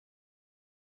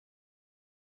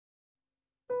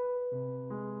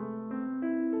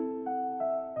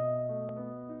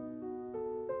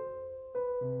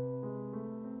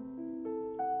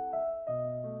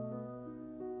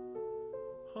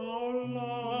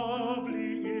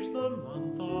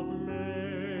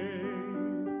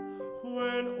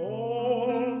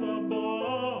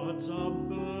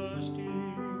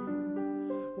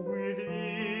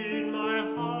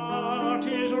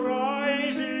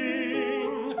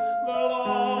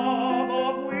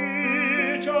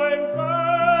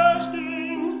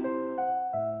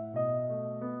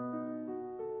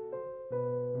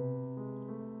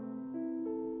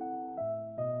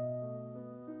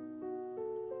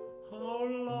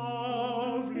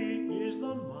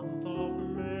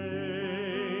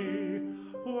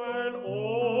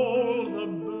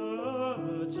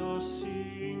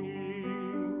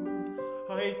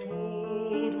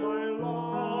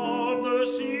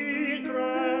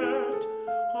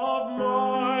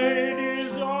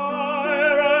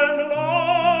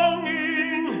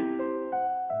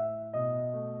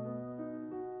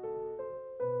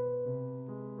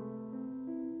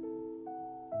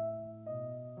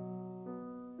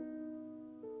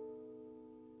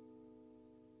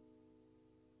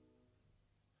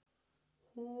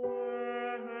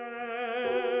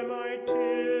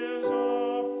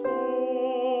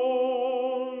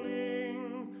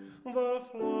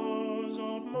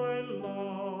my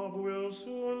love will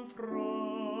soon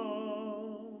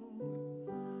frown,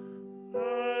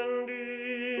 and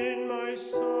in my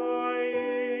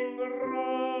sighing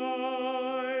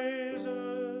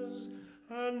rises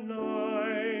a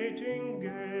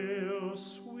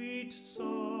nightingale's sweet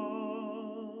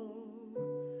song.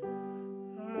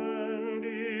 And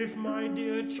if, my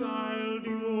dear child,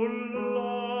 you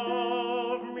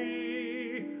love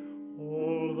me,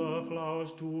 all the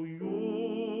flowers to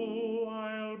you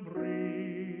I'll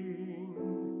bring,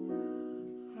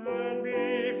 and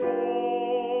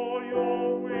before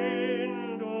your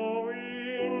window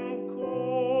in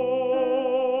chorus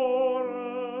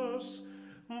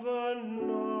the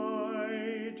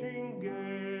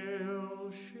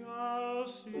nightingale shall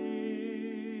sing.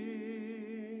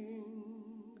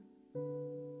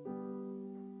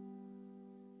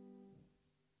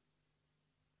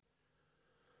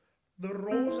 The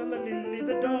rose and the lily,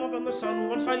 the dove and the sun,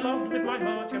 once I loved with my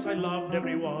heart, yes, I loved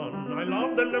every one. I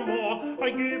love them no more.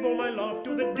 I give all my love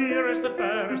to the dearest, the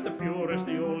fairest, the purest,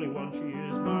 the only one. She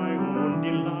is my own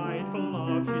delightful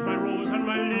love. She's my rose and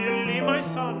my lily, my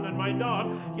sun and my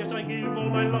dove. Yes, I give all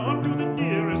my love to the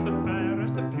dearest, the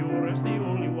fairest, the purest, the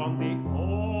only one, the only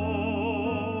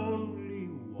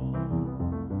one.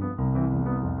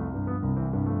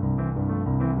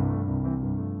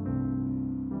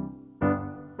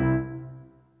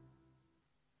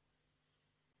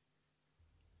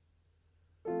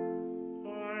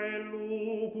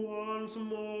 Once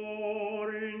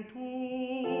more into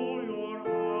your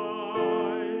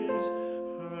eyes,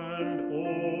 and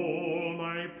all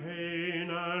my pain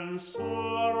and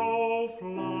sorrow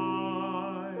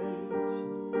flies.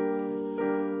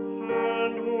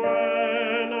 And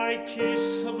when I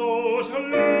kiss those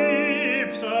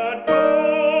lips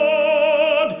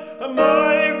adored,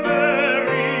 my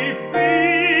very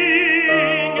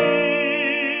being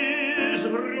is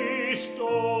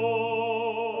restored.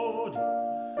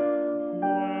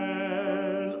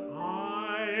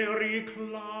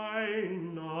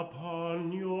 Recline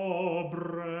upon your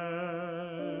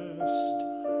breast,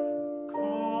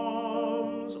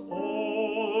 comes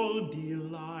all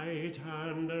delight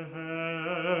and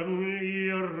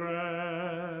heavenly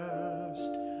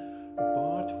rest.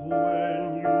 But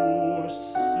when you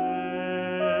say,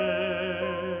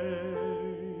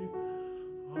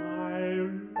 I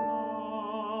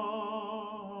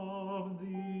love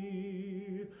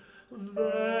thee,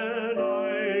 then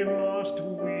I must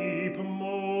weep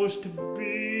most bitterly.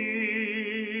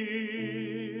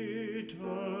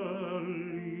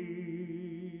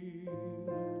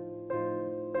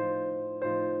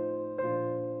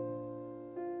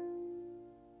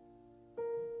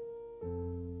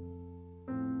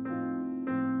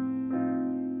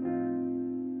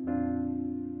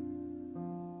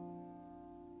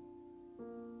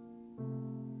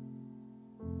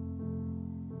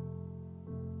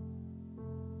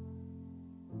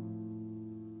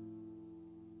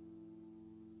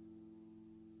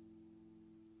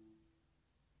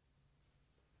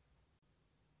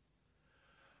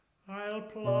 I'll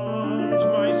plunge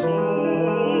my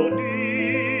soul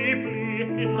deeply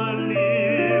in the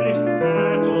lily's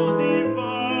petals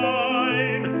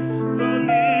divine. The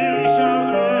lily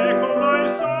shall echo my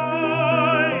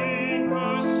sighing,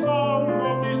 a song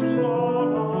of this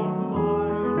love of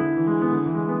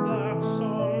mine. That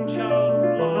song shall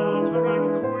flutter and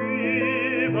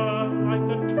quiver like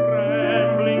the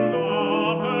trembling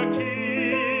of her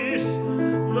kiss,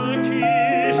 the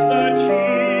kiss that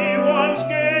she once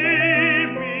gave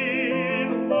me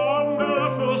in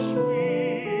wonderful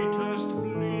sweetest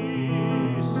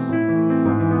bliss.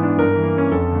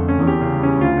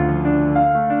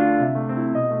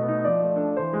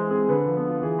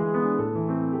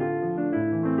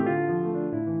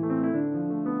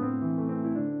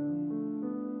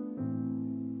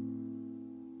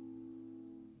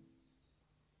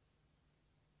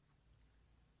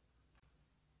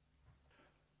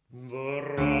 The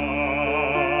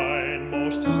Rhine,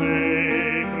 most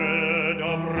sacred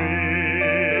of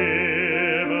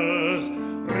rivers,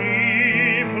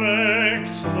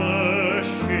 reflects the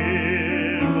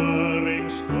shimmering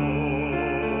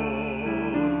stone.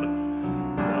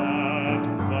 That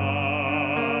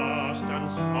vast and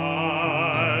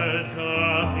spired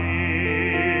cathedral,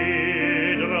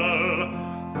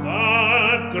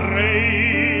 that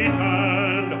great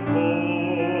and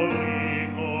holy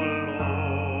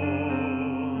Cologne.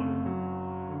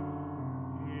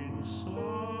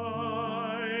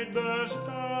 Inside there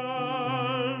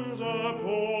stands a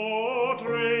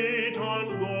portrait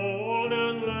on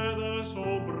golden leather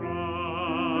so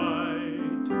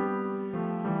bright,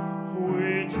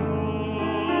 which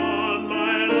on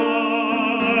my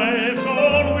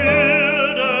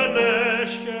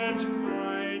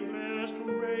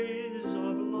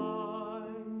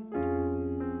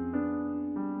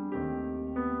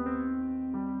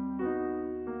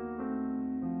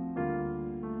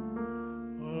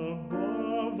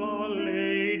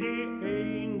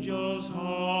meadows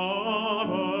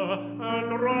hover,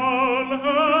 and round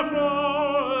her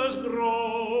flowers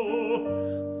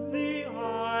grow. The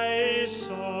eye's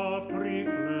soft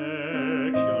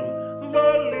reflection,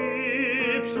 the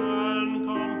lips and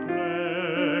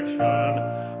complexion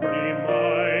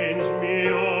reminds me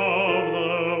of the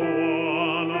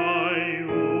one I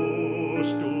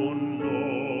used to know.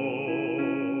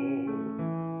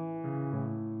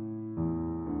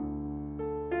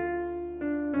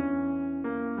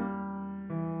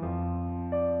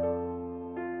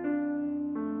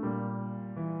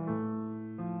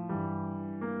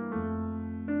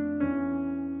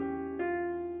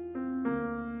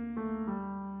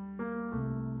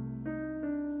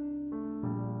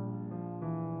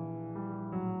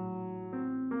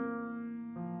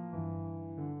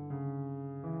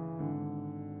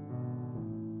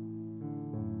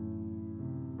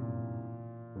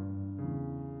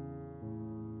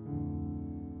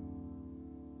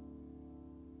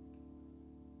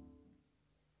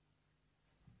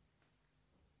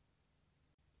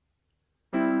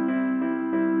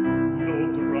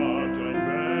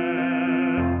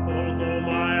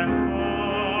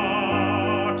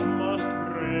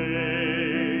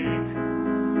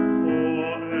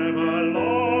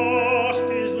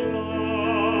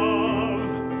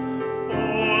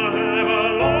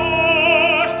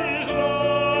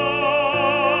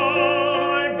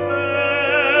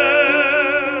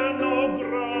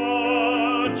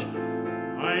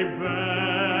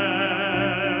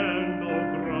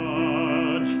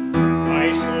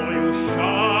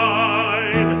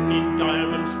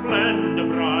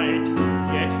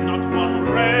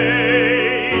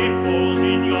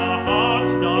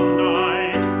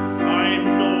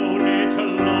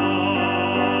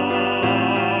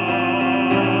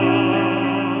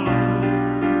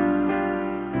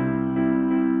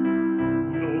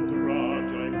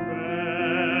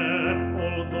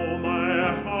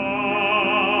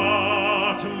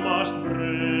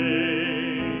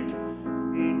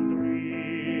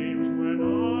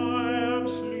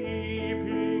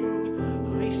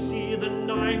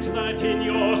 That in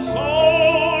your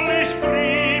soul is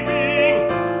creeping,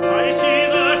 I see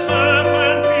the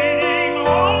serpent feeding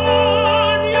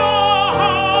on your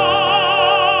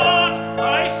heart.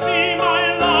 I see,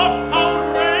 my love, how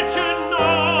wretched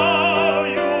now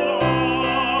you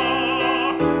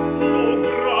are. No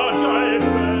grudge I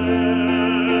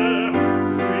bear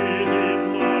within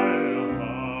my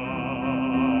heart.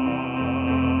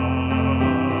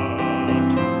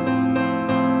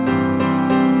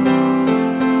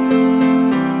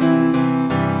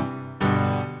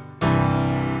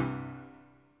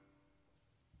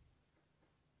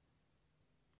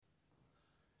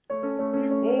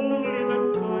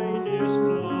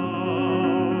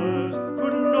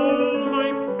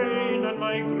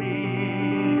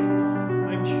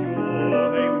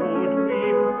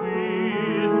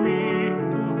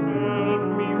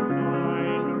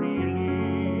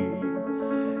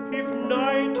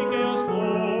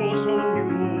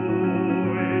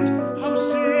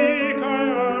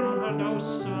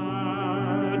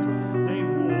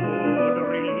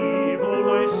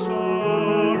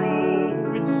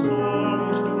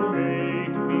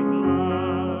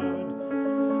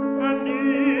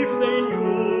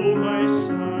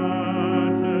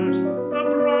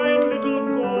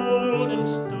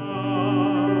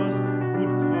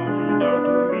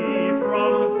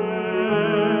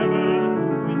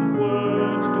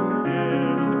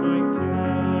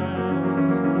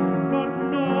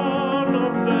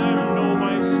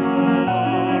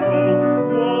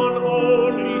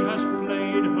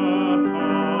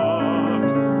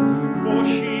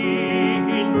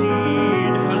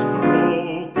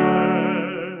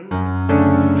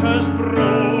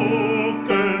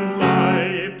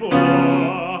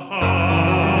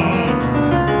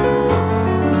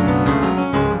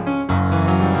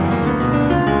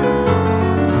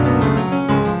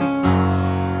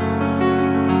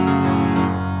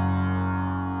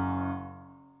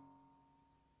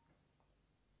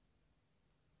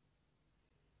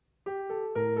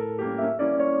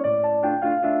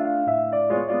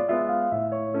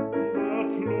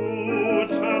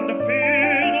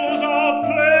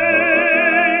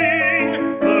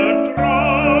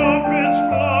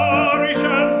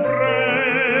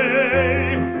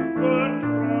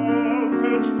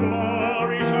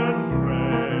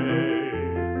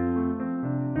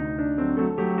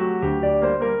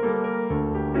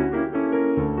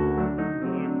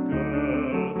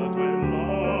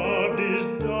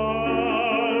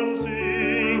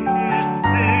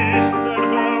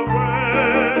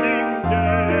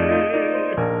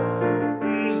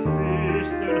 Is this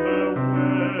then her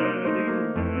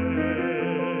wedding day?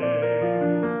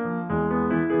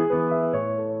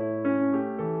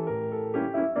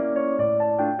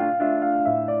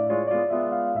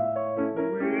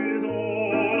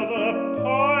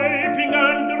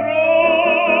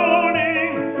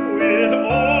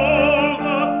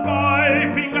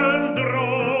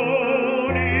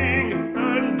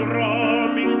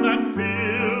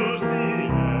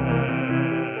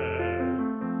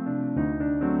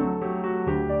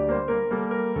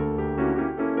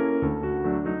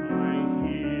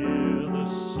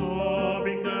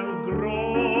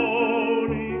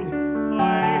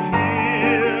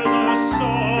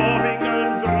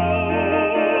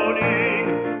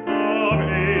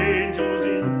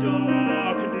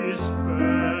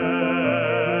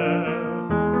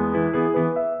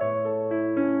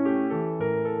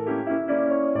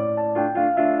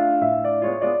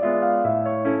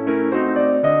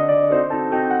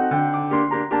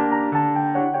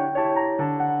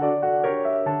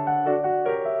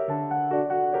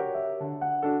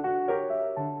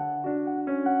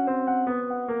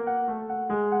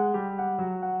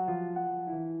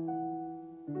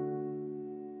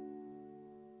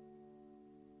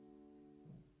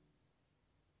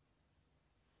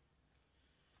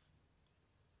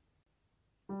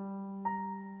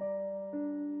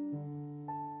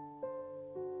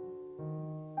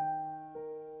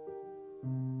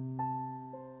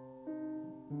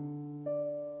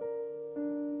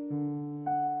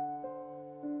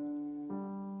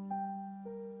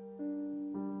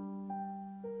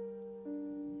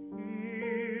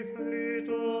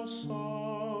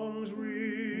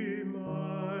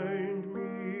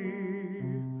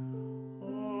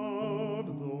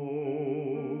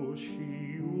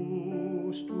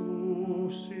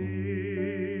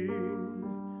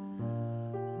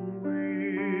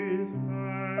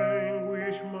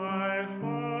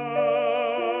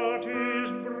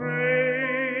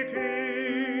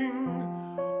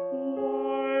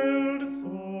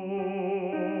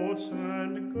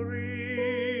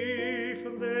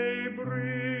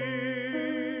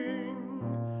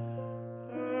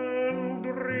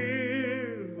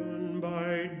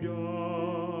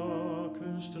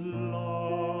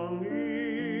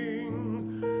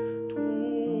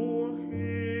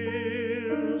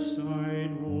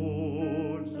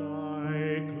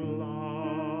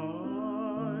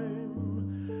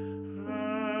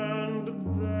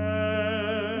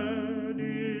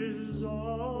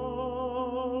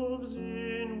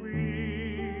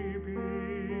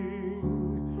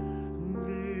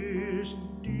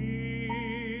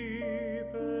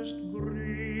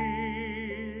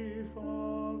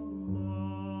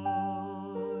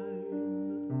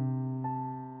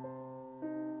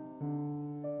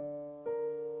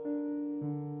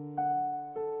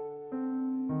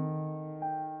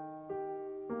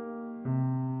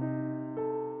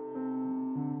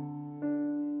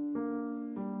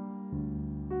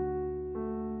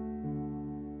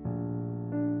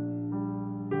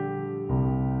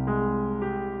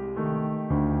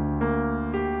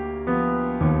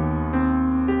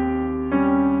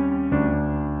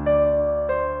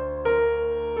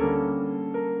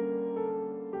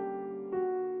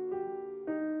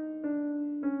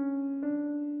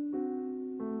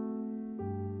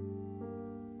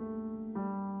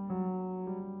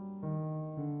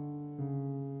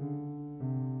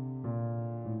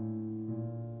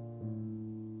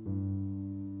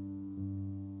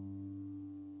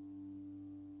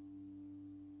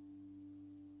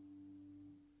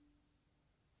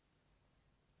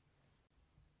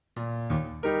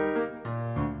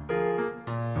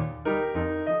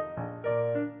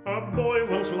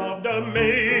 once loved a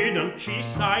maiden, she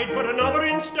sighed for another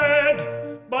instead.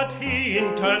 But he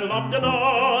in turn loved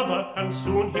another, and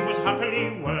soon he was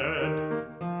happily wed.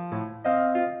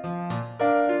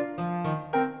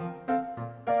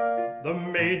 The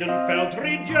maiden felt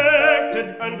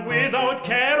rejected, and without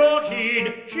care or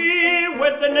heed, she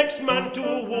wed the next man to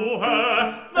woo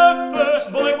her. The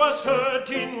first boy was hurt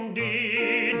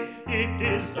indeed. It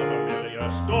is a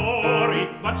familiar story,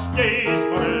 but stays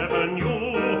forever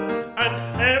new.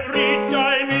 And every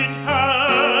time it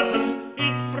happens,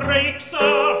 it breaks a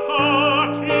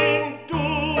heart in two.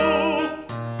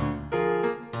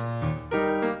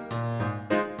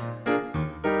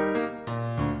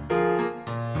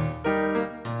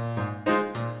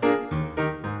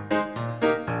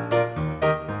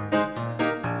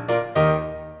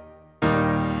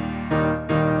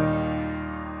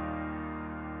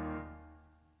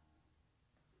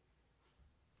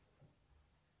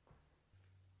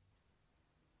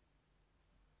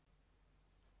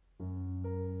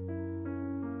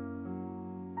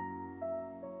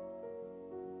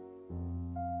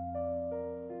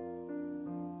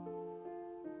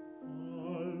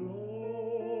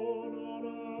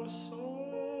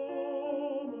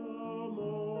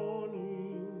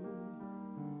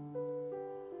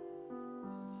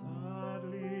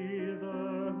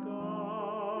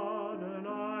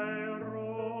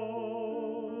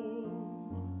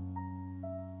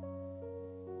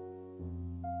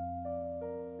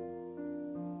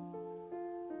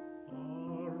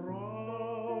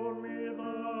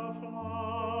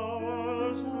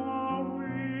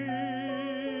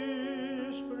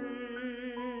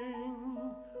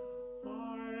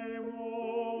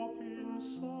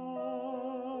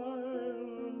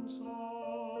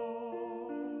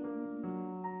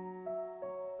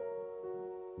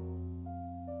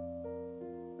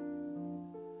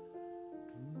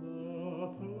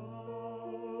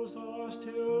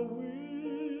 Still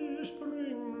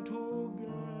whispering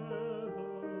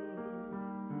together,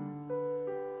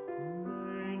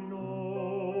 they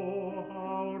know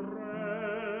how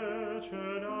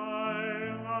wretched I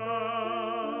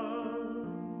am.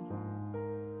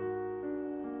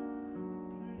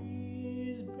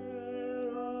 Please bear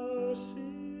us,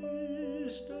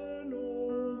 sister, no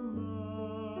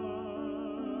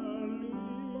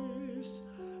malice.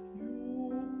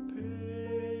 You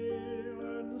pale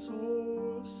and so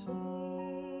sorrowful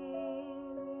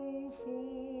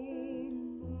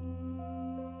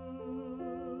man.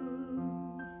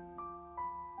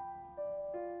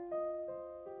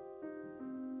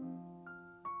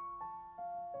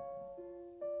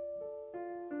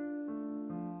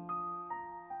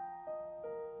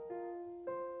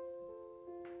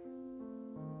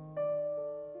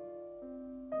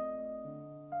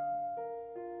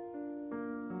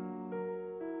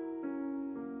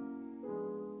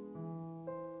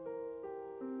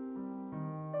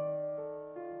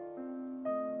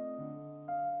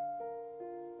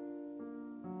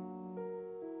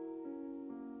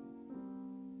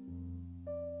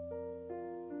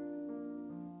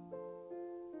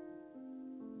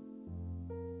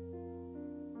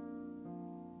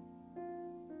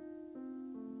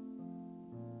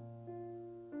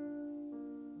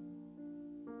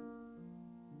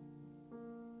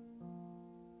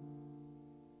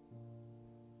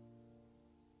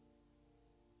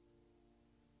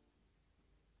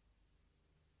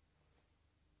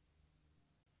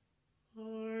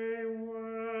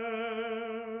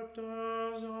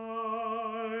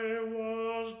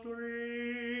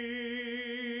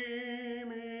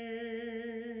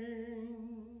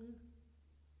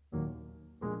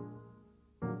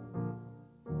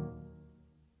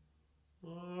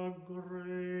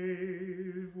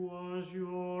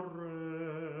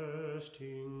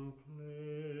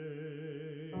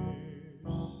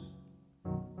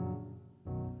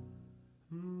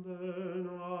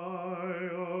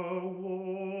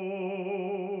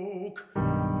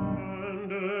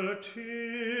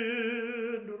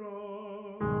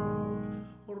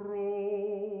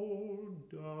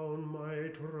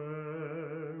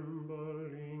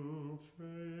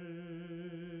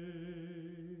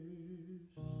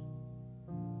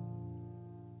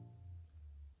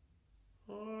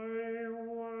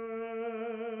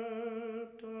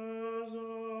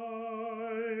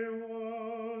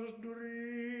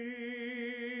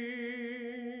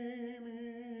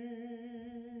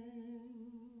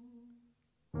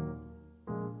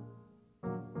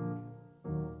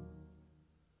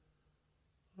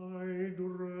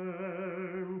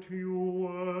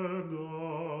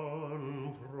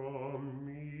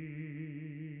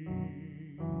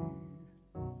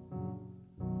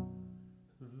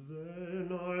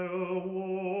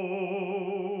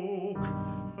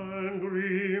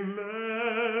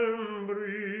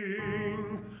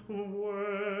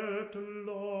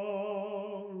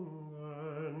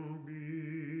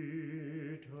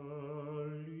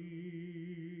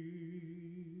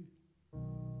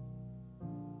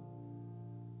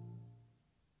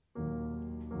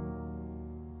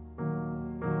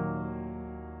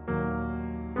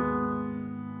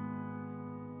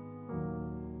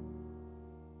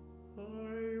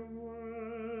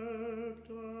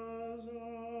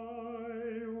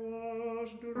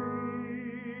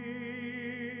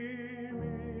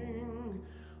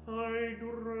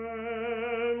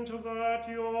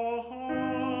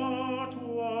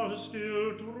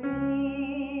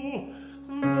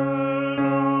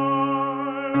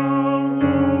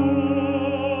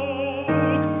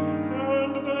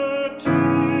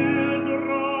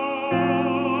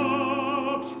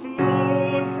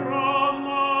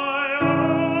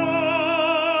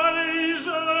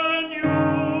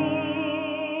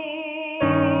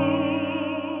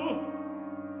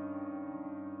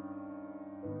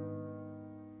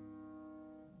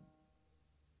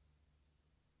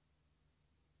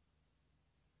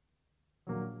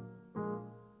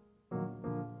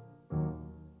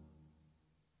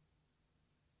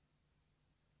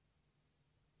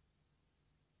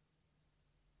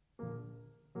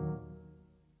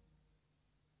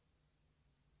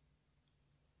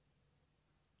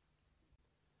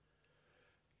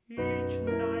 Each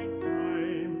night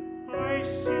time I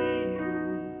see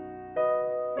you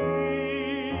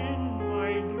in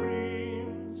my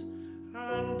dreams,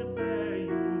 and there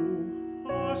you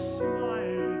are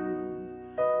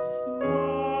smiling,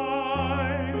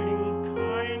 smiling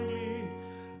kindly,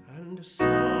 and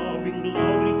sobbing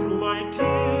loudly through my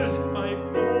tears. I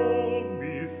fall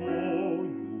before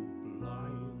you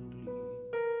blindly.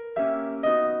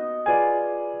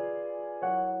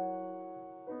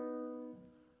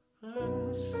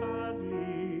 And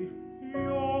sadly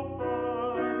your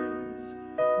eyes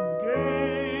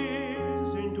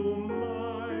gaze into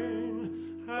mine,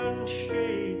 and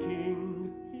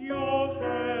shaking your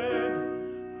head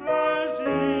as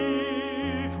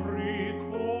if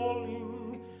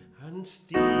recalling, and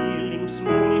stealing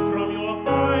slowly from your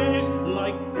eyes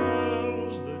like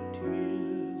pearls the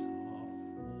tears are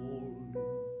falling.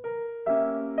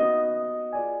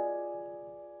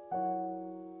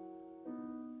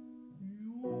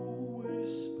 You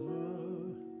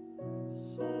whisper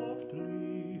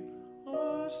softly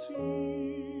a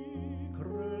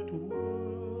secret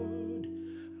word,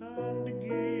 and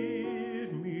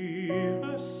give me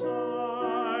a cypress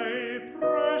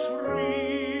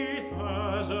wreath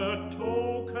as a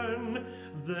token.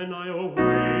 Then I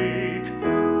awake,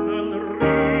 and the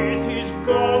wreath is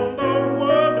gone, the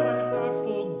word I have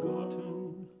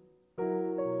forgotten.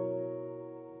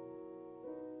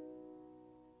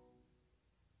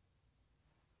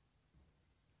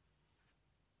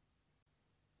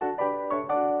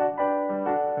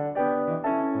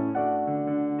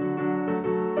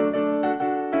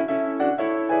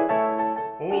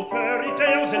 Old fairy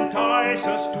tales entice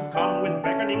us to come with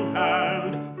beckoning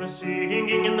hand, the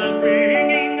singing and the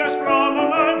ringing as from a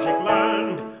magic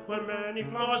land, where many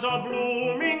flowers are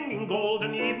blooming in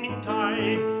golden evening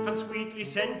tide, and sweetly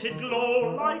scented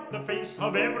glow like the face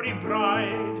of every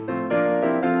bride.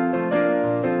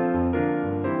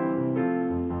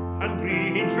 And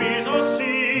green trees are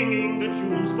singing the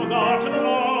tunes forgotten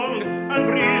long, and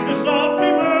breezes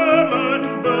softly murmur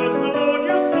to birds'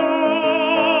 melodious song.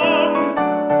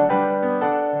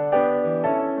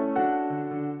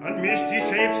 Misty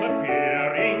shapes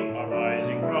appearing,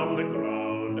 arising from the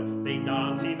ground, they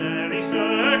dance in airy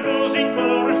circles, in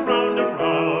chorus round and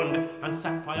round, and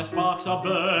sapphire sparks are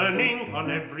burning on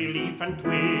every leaf and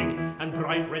twig, and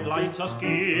bright red lights are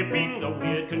skipping a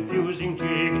weird confusing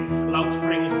jig. Loud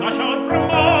springs gush out from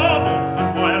marble,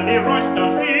 and wildly rush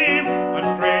downstream, and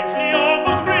strangely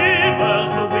almost rivers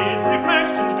the weird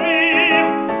reflections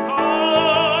gleam.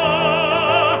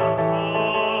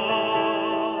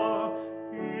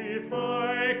 If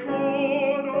I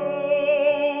could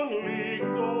only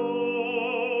go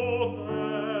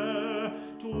there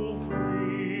to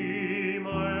free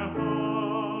my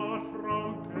heart from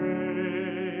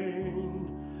pain,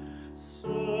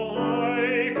 so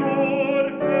I could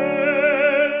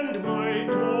end my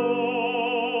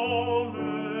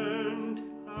torment,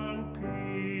 and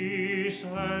peace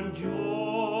and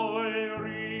joy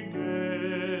regain.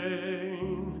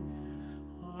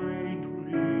 I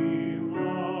dream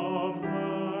of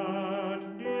that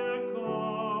dear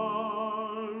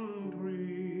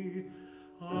country,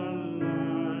 a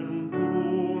land to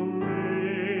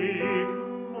make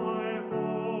my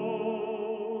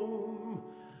home.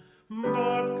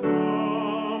 But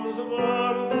comes the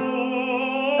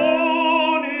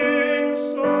morning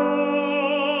sun,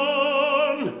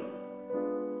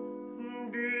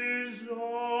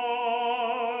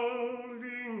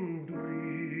 dissolving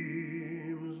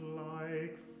dreams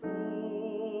like foam,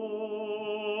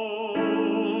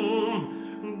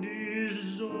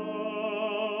 dissolving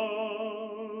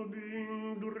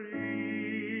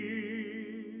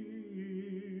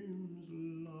dreams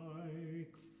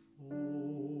like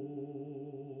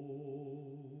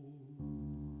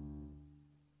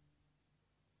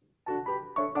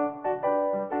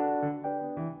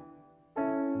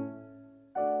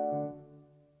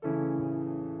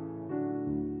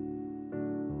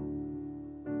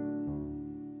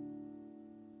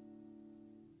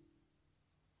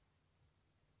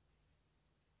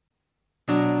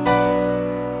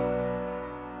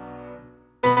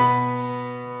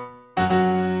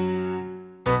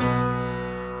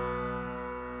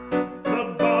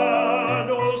the bad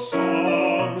old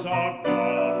songs are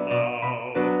gone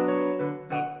now,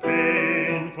 the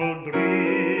painful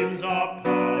dreams are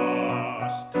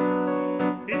past.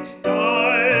 It's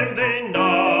time they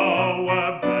now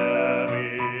were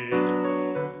buried.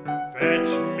 Fetch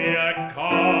me a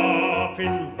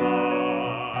coffin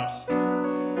vast,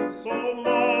 so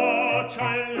much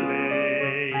I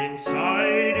lay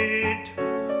inside it,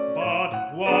 but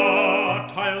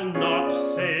what I'll not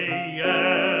say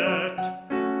yet.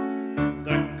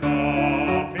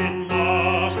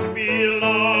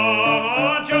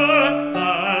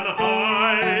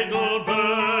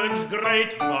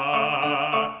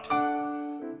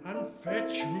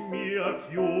 Fetch me a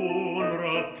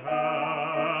funeral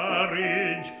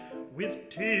carriage with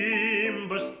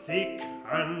timbers thick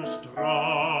and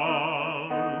strong.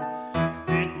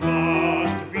 It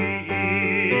must be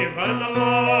even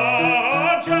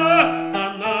larger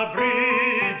than the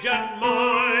bridge at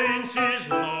Mainz is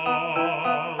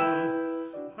long.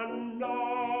 And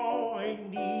now I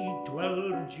need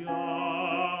 12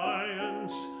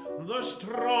 giants, the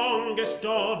strongest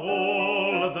of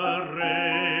all the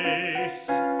race,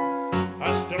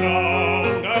 as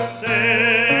strong as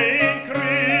Saint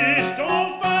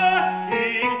Christopher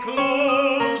in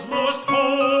Clone's most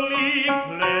holy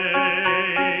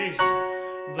place.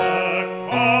 The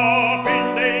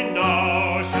coffin they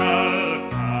now shall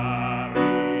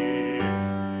carry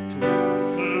to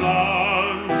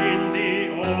plunge in the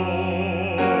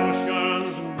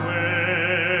ocean's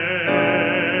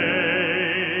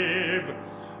wave.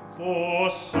 For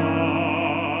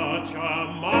such a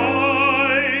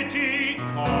mighty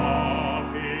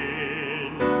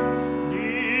coffin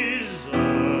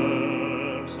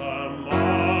deserves a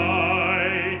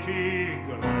mighty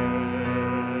grave.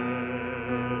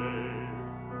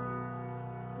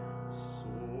 So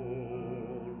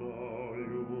now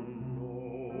you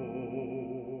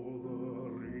know the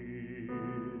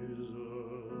reason.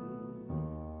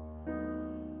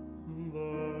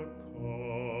 The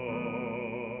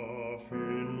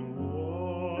coffin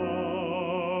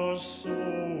was so